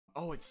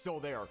Oh, it's still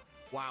there.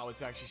 Wow,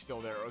 it's actually still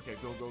there. Okay,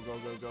 go, go, go,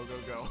 go, go, go,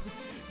 go.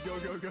 Go,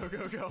 go, go,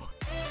 go, go.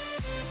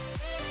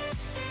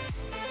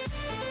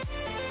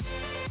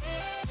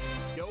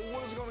 Yo,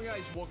 what is going on,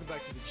 guys? Welcome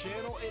back to the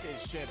channel. It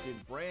is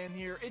ChampionBran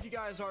here. If you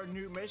guys are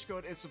new, make sure to go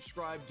ahead and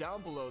subscribe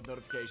down below,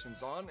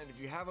 notifications on. And if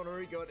you haven't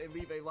already, go ahead and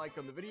leave a like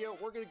on the video.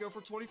 We're going to go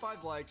for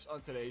 25 likes on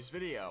today's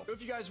video. So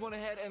if you guys went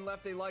ahead and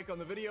left a like on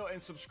the video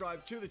and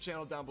subscribe to the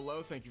channel down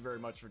below, thank you very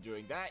much for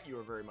doing that. You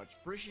are very much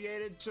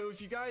appreciated. So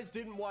if you guys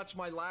didn't watch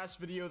my last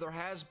video, there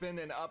has been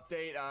an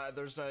update.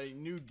 There's a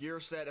new gear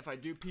set. If I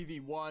do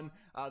PV1,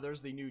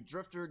 there's the new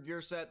drifter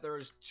gear set.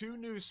 There's 2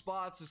 new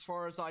spots, as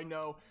far as I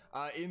know,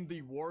 in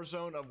the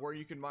Warzone of where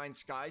you can mine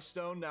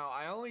skystone. Now,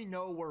 I only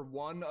know where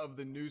one of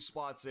the new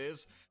spots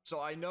is, so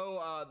I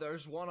know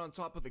there's one on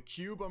top of the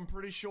cube, I'm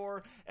pretty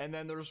sure, and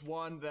then there's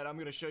one that I'm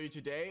going to show you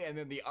today, and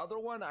then the other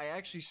one, I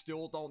actually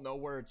still don't know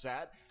where it's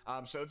at.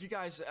 So if you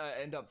guys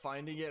end up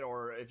finding it,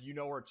 or if you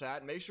know where it's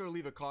at, make sure to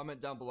leave a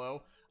comment down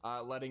below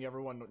letting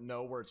everyone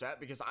know where it's at,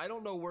 because I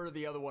don't know where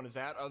the other one is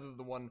at other than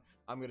the one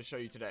I'm going to show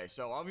you today.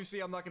 So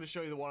obviously I'm not going to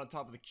show you the one on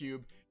top of the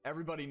cube.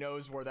 Everybody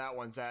knows where that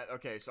one's at.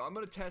 Okay, so I'm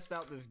going to test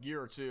out this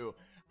gear too.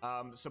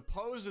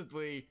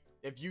 Supposedly,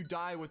 if you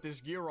die with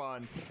this gear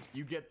on,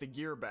 you get the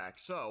gear back.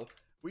 So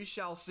we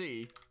shall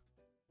see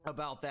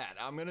about that.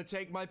 I'm gonna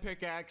take my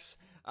pickaxe.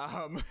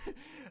 I'm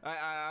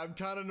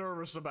kind of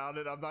nervous about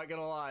it. I'm not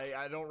gonna lie.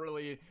 I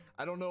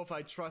don't know if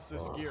I trust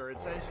this gear. It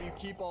says you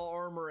keep all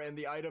armor and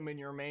the item in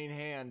your main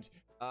hand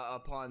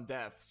upon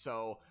death.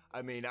 So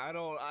I mean, I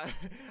don't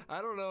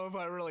know if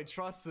I really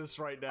trust this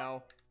right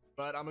now,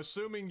 but I'm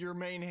assuming your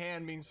main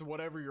hand means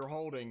whatever you're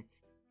holding.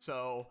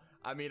 So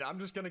I mean, I'm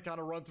just gonna kind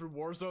of run through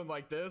Warzone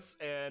like this,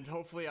 and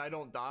hopefully I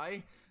don't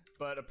die.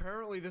 But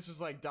apparently this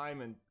is like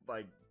diamond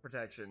like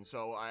protection,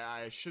 so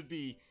I should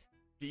be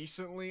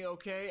decently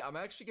okay. I'm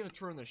actually gonna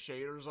turn the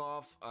shaders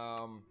off.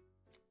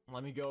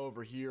 Let me go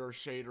over here,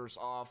 shaders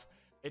off.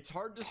 It's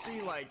hard to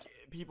see like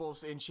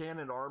people's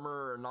enchanted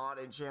armor or not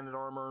enchanted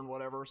armor and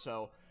whatever,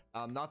 so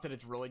not that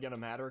it's really gonna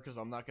matter, because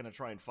I'm not gonna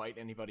try and fight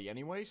anybody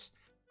anyways.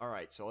 All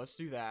right, so let's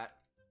do that.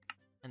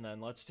 And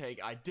then let's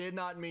take, I did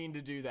not mean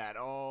to do that.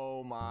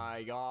 Oh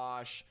my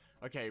gosh.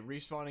 Okay,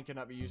 respawning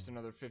cannot be used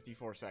another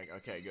 54 seconds.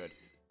 Okay, good.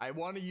 I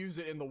want to use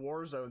it in the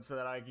Warzone so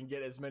that I can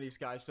get as many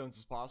skystones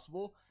as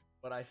possible.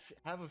 But I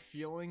have a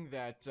feeling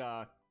that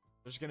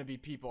there's going to be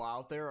people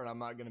out there and I'm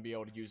not going to be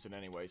able to use it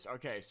anyways.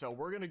 Okay, so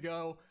we're going to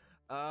go.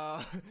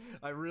 I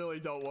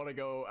really don't want to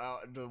go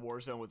out into the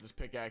Warzone with this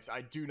pickaxe.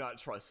 I do not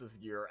trust this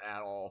gear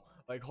at all.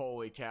 Like,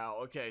 holy cow.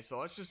 Okay,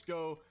 so let's just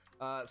go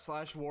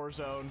slash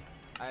Warzone.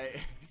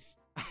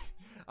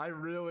 I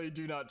really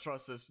do not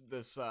trust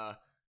this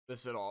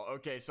at all.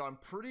 Okay, so I'm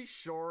pretty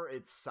sure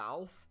it's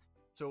south.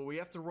 So we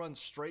have to run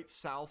straight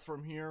south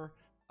from here.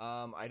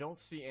 I don't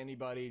see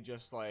anybody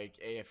just like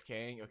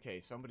AFKing. Okay,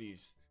 somebody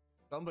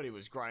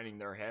was grinding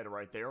their head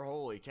right there.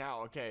 Holy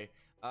cow. Okay.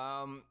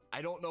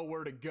 I don't know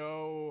where to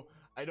go.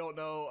 I don't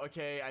know.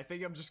 Okay, I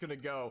think I'm just gonna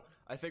go.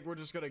 I think we're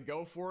just gonna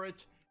go for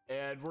it,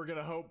 and we're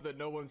gonna hope that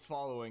no one's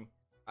following.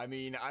 I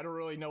mean, I don't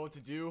really know what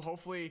to do.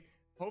 Hopefully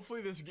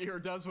this gear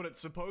does what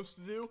it's supposed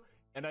to do,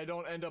 and I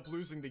don't end up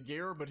losing the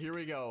gear, but here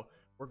we go.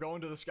 We're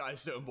going to the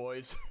skystone,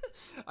 boys.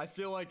 I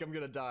feel like I'm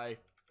gonna die.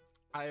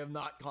 I am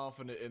not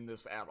confident in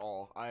this at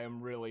all. I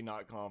am really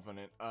not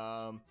confident.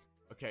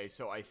 Okay,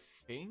 so I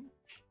think,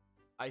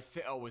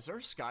 oh, was there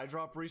a sky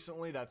drop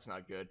recently? That's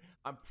not good.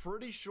 I'm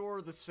pretty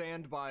sure the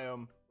sand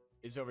biome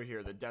is over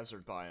here, the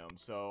desert biome.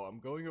 So I'm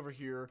going over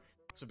here.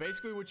 So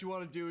basically what you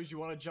want to do is you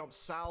want to jump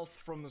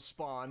south from the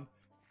spawn,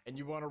 and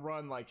you want to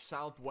run like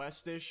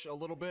southwest-ish a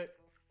little bit,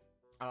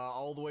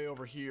 all the way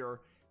over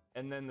here.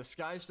 And then the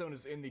skystone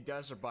is in the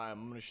desert biome.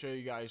 I'm going to show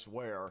you guys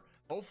where.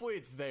 Hopefully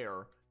it's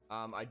there.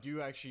 I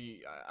do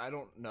actually, I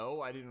don't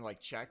know. I didn't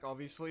like check,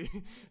 obviously.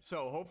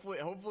 So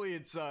hopefully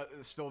it's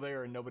still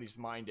there and nobody's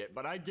mined it.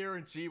 But I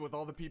guarantee with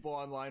all the people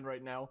online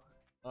right now,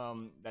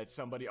 that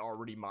somebody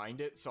already mined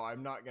it. So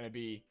I'm not going to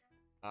be,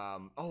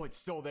 oh, it's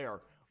still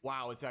there.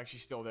 Wow, it's actually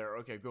still there.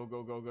 Okay, go,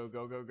 go, go, go,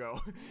 go, go,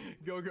 go.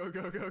 Go, go,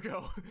 go, go,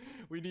 go.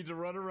 We need to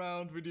run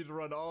around. We need to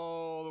run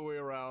all the way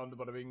around.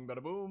 Bada bing,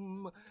 bada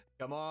boom.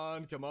 Come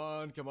on, come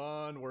on, come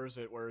on. Where is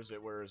it? Where is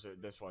it? Where is it?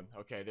 This one.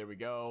 Okay, there we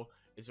go.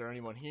 Is there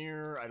anyone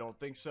here? I don't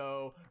think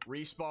so.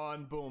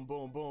 Respawn. Boom,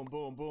 boom, boom,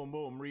 boom, boom,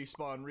 boom.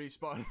 Respawn,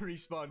 respawn,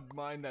 respawn.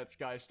 Mine that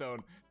skystone.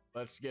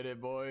 Let's get it,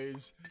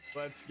 boys.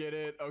 Let's get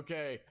it.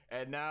 Okay,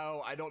 and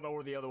now I don't know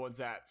where the other one's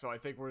at, so I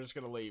think we're just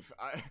gonna leave.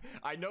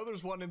 I know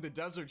there's one in the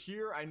desert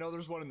here. I know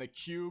there's one in the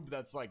cube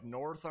that's like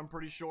north, I'm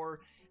pretty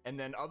sure. And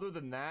then other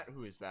than that,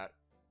 who is that?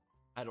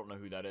 I don't know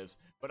who that is.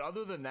 But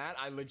other than that,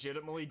 I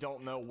legitimately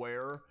don't know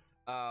where.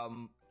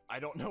 I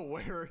don't know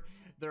where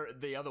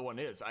the other one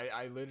is.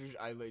 I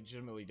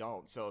legitimately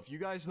don't. So if you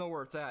guys know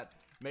where it's at,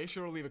 make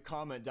sure to leave a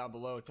comment down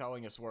below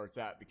telling us where it's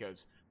at,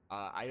 because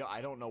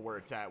I don't know where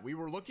it's at. We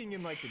were looking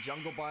in like the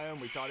jungle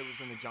biome. We thought it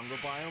was in the jungle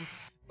biome,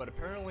 but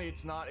apparently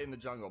it's not in the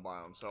jungle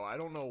biome. So I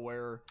don't know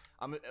where.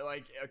 I'm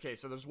like, okay,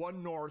 so there's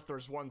one north,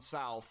 there's one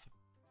south.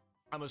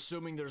 I'm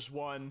assuming there's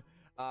one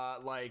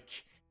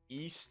like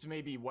east,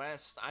 maybe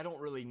west. I don't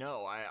really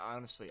know. I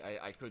honestly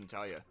couldn't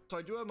tell you. So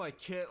I do have my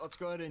kit. Let's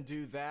go ahead and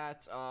do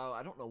that.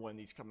 I don't know when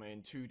these come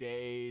in. 2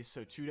 days,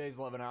 so 2 days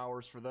 11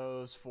 hours for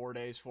those, 4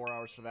 days 4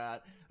 hours for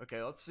that.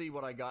 Okay, let's see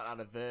what I got out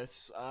of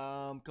this.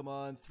 Come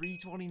on,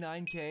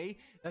 329k.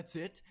 That's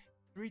it.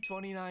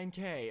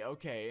 329k.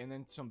 Okay, and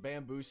then some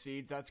bamboo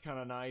seeds. That's kind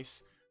of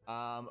nice.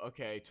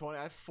 Okay,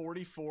 I have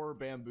 44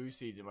 bamboo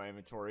seeds in my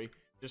inventory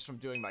just from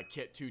doing my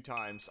kit 2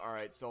 times. All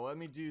right, so let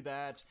me do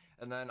that,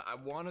 and then I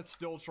want to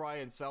still try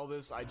and sell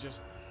this.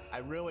 I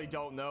really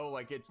don't know.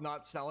 Like, it's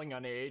not selling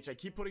on AH. I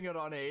keep putting it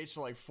on AH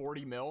to like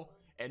 40 mil,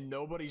 and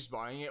nobody's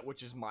buying it,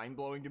 which is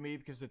mind-blowing to me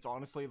because it's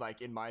honestly,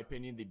 like, in my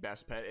opinion, the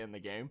best pet in the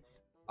game.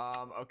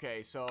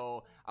 Okay,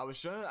 so I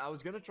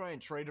was gonna try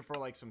and trade it for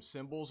like some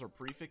symbols or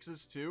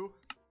prefixes too,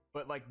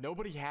 but like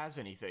nobody has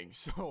anything,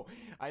 so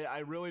I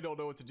really don't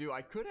know what to do.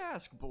 I could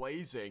ask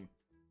Blazing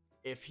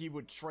if he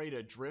would trade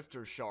a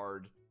drifter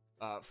shard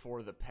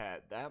for the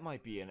pet. That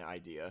might be an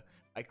idea.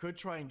 I could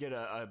try and get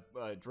a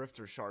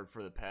drifter shard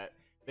for the pet.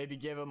 Maybe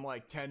give him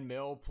like 10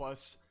 mil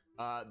plus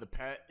the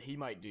pet. He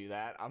might do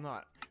that. I'm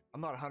not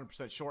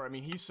 100% sure. I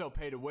mean, he's so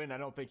pay to win, I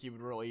don't think he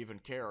would really even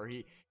care.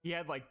 He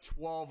had like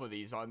 12 of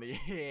these on the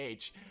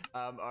AH.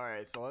 All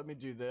right, so let me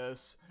do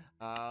this.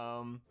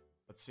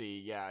 Let's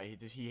see. Yeah,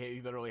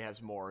 he literally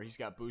has more. He's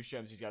got boost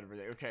gems. He's got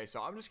everything. Okay,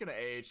 so I'm just gonna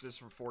AH this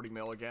for 40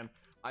 mil again.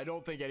 I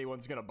don't think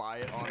anyone's gonna buy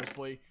it,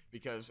 honestly,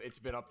 because it's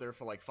been up there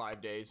for like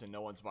 5 days and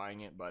no one's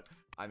buying it. But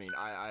I mean,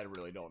 I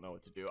really don't know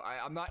what to do.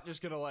 I'm not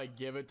just gonna like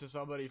give it to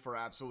somebody for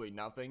absolutely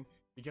nothing,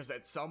 because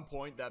at some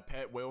point that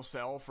pet will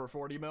sell for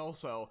 40 mil.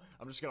 So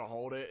I'm just gonna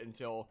hold it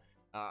until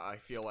I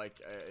feel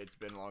like it's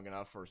been long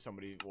enough or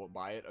somebody will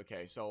buy it.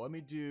 Okay, so let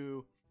me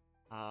do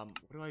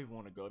what do I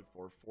want to go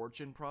for?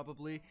 Fortune,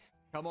 probably.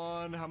 Come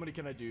on, how many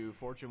can I do?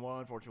 Fortune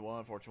 1, Fortune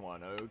 1, Fortune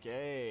 1.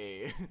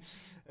 Okay.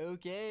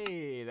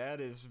 Okay,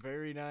 that is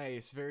very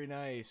nice, very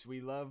nice.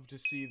 We love to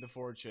see the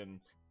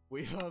fortune.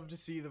 We love to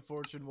see the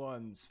Fortune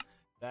 1s.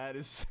 That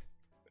is...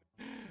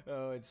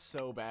 Oh, it's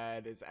so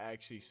bad. It's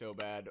actually so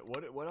bad.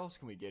 What else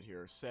can we get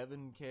here?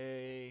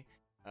 7k,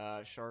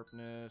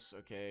 sharpness,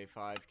 okay,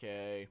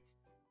 5k.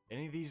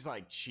 Any of these,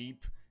 like,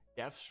 cheap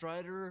Death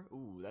Strider?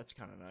 Ooh, that's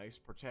kind of nice.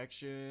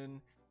 Protection,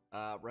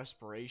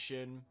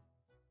 respiration,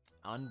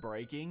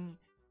 unbreaking,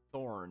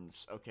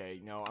 thorns. Okay,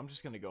 no, I'm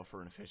just gonna go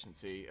for an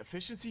efficiency.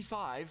 Efficiency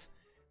 5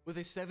 with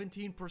a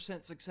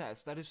 17%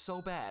 success. That is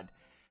so bad.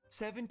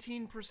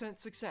 17%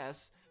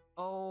 success.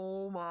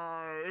 Oh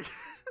my.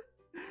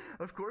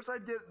 Of course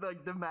I'd get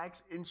like the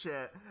max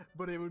enchant,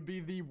 but it would be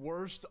the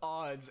worst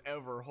odds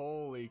ever.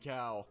 Holy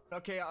cow.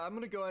 Okay, I'm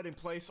gonna go ahead and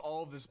place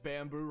all of this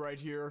bamboo right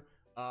here.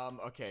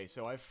 Okay,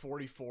 so I have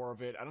 44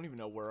 of it. I don't even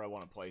know where I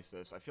want to place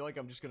this. I feel like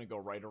I'm just gonna go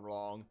right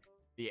along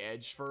the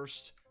edge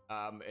first,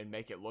 and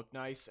make it look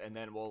nice, and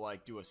then we'll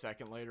like do a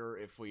second later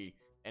if we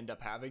end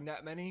up having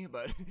that many,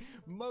 but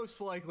most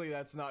likely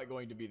that's not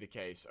going to be the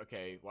case.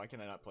 Okay, why can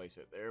I not place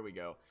it? There we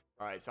go.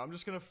 All right, so I'm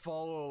just gonna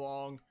follow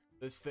along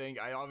this thing.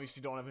 I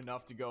obviously don't have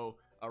enough to go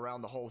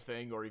around the whole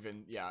thing, or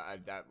even, yeah,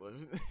 that was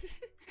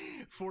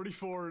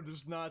 44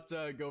 does not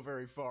go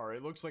very far.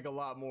 It looks like a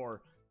lot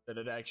more than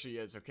it actually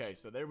is. Okay,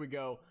 so there we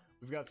go.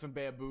 We've got some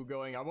bamboo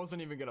going. I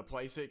wasn't even gonna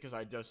place it because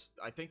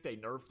I think they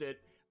nerfed it.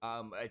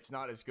 It's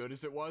not as good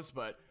as it was,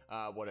 but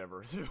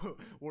whatever.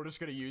 We're just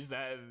gonna use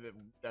that.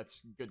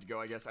 That's good to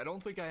go, I guess. I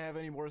don't think I have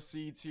any more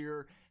seeds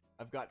here.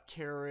 I've got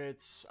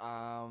carrots.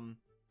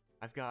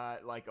 I've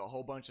got like a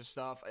whole bunch of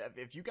stuff.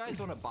 If you guys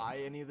want to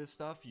buy any of this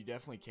stuff, you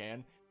definitely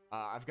can.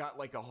 I've got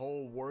like a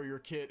whole warrior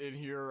kit in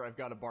here. I've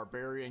got a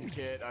barbarian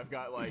kit. I've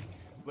got like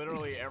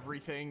literally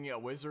everything, a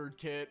wizard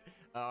kit.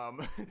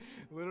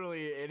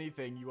 Literally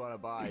anything you want to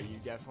buy, you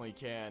definitely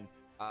can.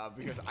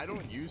 Because I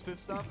don't use this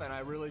stuff, and I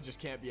really just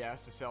can't be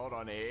asked to sell it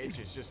on AH.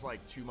 It's just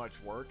like too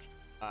much work.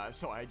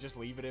 So I just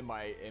leave it in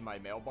my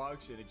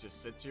mailbox, and it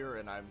just sits here,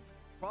 and I'm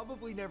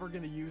probably never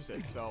gonna use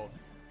it. So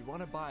if you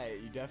want to buy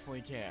it, you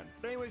definitely can.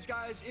 But anyways,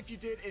 guys, if you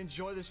did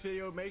enjoy this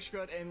video, make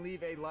sure to go ahead and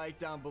leave a like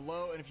down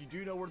below. And if you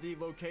do know where the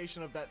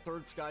location of that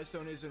third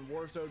skystone is in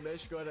Warzone, make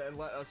sure to go ahead and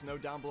let us know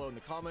down below in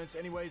the comments.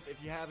 Anyways,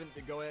 if you haven't,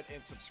 then go ahead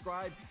and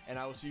subscribe, and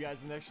I will see you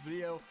guys in the next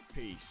video.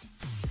 Peace.